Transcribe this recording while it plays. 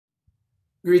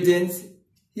Greetings.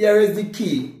 Here is the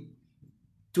key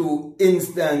to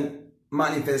instant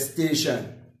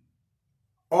manifestation.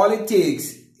 All it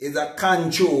takes is a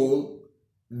controlled,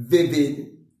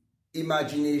 vivid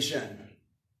imagination.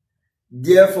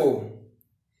 Therefore,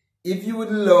 if you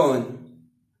would learn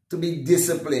to be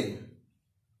disciplined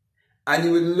and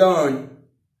you would learn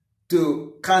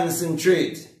to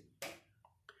concentrate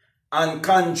and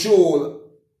control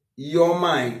your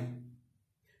mind,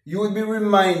 you will be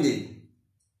reminded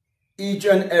each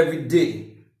and every day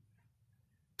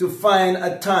to find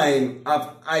a time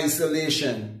of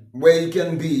isolation where you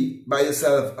can be by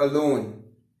yourself alone,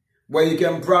 where you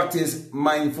can practice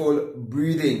mindful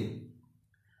breathing,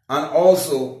 and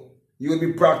also you will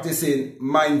be practicing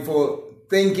mindful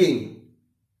thinking.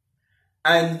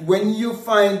 And when you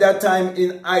find that time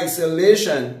in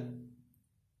isolation,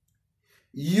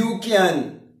 you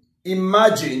can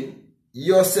imagine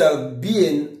yourself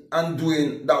being and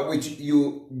doing that which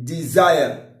you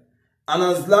desire. And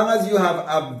as long as you have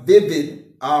a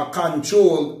vivid,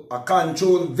 controlled,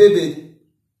 vivid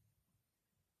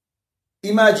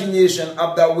imagination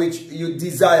of that which you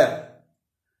desire,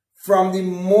 from the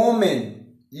moment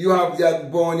you have that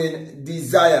burning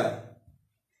desire,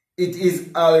 it is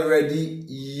already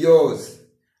yours.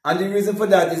 And the reason for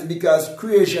that is because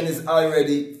creation is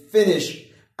already finished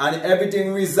and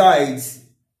everything resides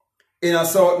in a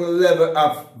certain level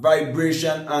of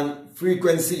vibration and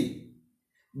frequency.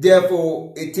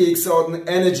 Therefore, it takes certain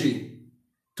energy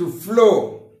to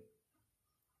flow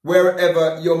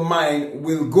wherever your mind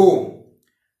will go.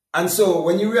 And so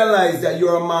when you realize that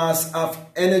you're a mass of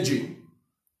energy,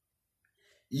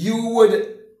 you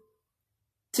would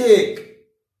take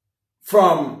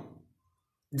from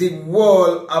the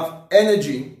world of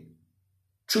energy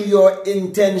through your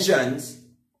intentions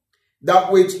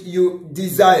that which you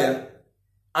desire,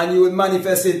 and you will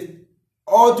manifest it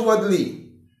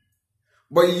outwardly.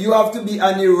 But you have to be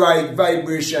on the right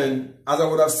vibration, as I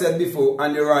would have said before,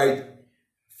 on the right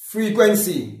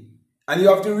frequency. And you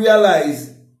have to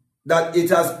realize that it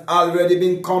has already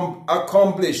been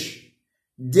accomplished.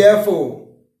 Therefore,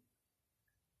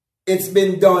 it's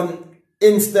been done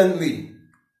instantly.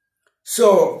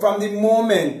 So, from the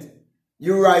moment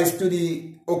you rise to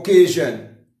the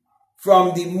occasion,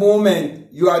 from the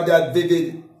moment you have that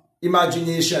vivid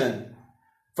imagination,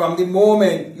 from the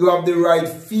moment you have the right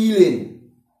feeling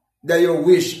that your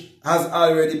wish has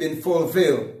already been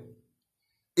fulfilled,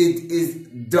 it is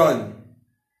done.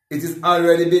 It has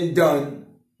already been done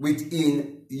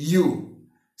within you.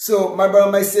 So, my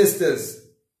brothers, my sisters,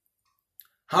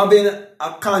 having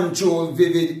a controlled,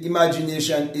 vivid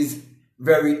imagination is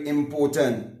very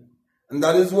important. And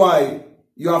that is why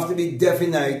you have to be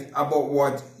definite about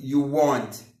what you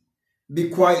want. Be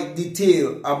quite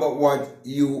detailed about what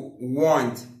you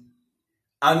want.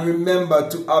 And remember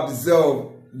to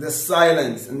observe the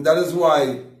silence. And that is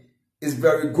why it's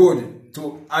very good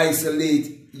to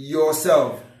isolate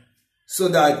yourself so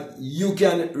that you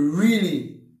can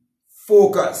really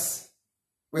focus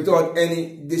without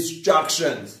any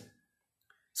distractions.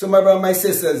 So my brothers, my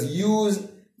sisters, use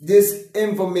this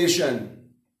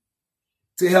information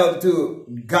to help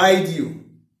to guide you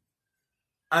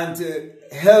and to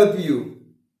help you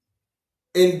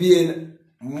in being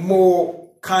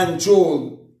more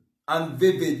controlled and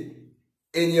vivid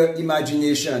in your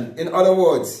imagination. In other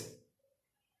words,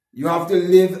 you have to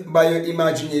live by your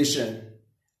imagination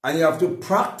and you have to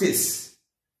practice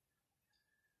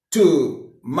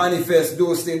to manifest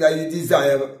those things that you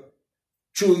desire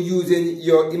through using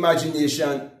your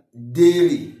imagination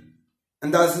daily.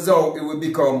 And that is how it will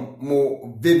become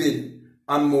more vivid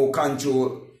and more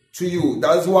controlled to you.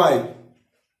 That's why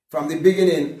from the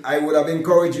beginning I would have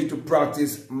encouraged you to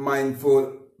practice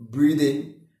mindful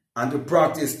breathing and to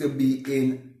practice to be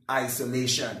in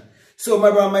isolation. So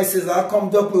my brother, my sister, I'll come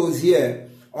to a close here.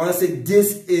 I want to say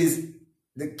this is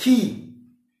the key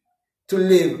to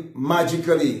live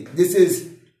magically. This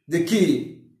is the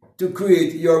key to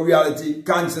create your reality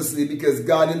consciously, because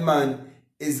God in man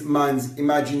is man's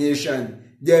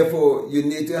imagination. Therefore, you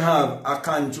need to have a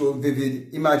controlled,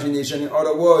 vivid imagination. In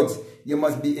other words, you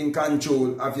must be in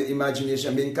control of your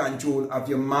imagination, be in control of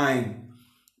your mind.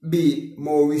 Be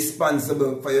more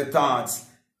responsible for your thoughts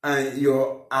and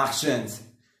your actions.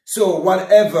 So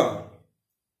whatever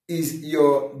is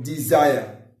your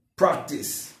desire,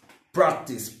 practice,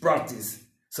 practice, practice,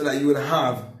 so that you will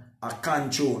have a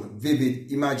controlled,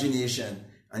 vivid imagination,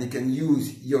 and you can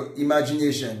use your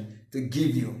imagination to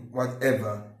give you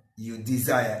whatever you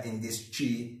desire in this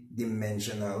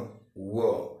three-dimensional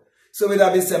world. So with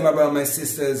that being said, my brothers, my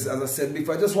sisters, as I said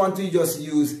before, I just want to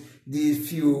use these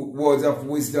few words of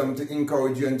wisdom to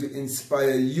encourage you and to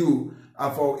inspire you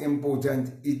of how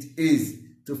important it is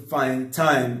to find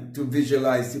time to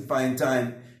visualize, to find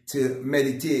time to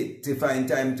meditate, to find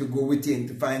time to go within,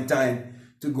 to find time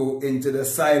to go into the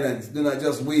silence. Do not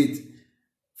just wait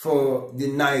for the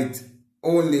night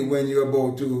only when you're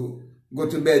about to go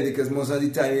to bed, because most of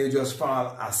the time you just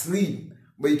fall asleep.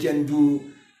 But you can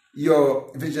do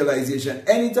your visualization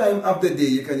anytime of the day.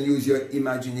 You can use your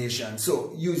imagination.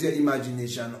 So use your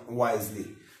imagination wisely.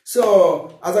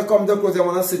 So as I come to a close, I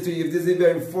want to say to you, if this is the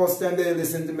very first time that you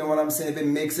listen to me, what I'm saying, if it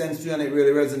makes sense to you and it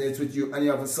really resonates with you and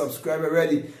you haven't subscribed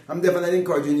already, I'm definitely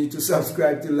encouraging you to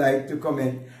subscribe, to like, to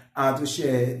comment, and to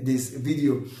share this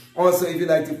video. Also, if you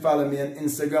like to follow me on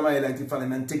Instagram or you like to follow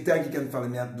me on TikTok, you can follow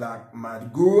me at Black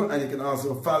Mad Guru, and you can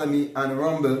also follow me on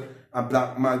Rumble at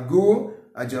Black Mad Guru.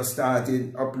 I just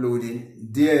started uploading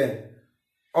there.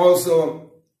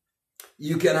 Also,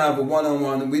 you can have a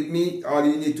one-on-one with me. All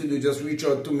you need to do, just reach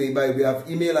out to me by way of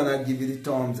email and I'll give you the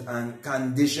terms and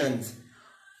conditions.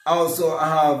 Also, I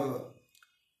have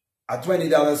a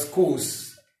 $20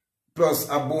 course plus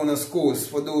a bonus course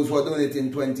for those who are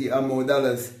donating $20 or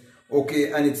more.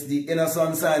 Okay, and it's the Inner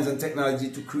Sun Science and Technology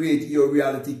to Create Your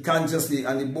Reality Consciously.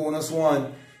 And the bonus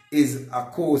one is a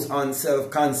course on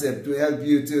self-concept to help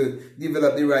you to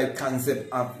develop the right concept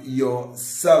of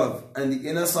yourself. And the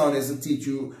inner sun is to teach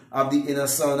you of the inner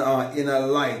sun or inner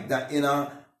light, that inner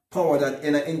power, that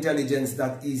inner intelligence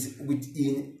that is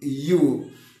within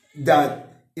you,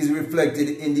 that is reflected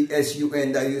in the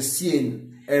SUN that you're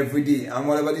seeing every day. And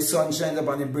whatever the sun shines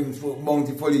upon, it brings forth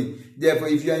bountifully. Therefore,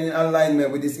 if you're in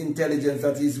alignment with this intelligence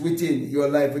that is within, your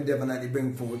life will definitely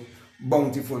bring forth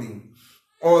bountifully.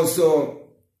 Also,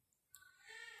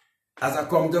 as I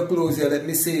come to a close here, let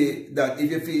me say that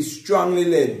if you feel strongly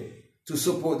led to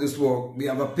support this work, we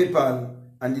have a PayPal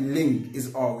and the link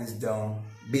is always down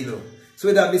below. So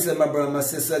with that being said, my brother and my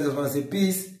sister, I just want to say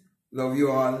peace, love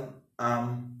you all,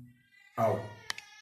 I'm out.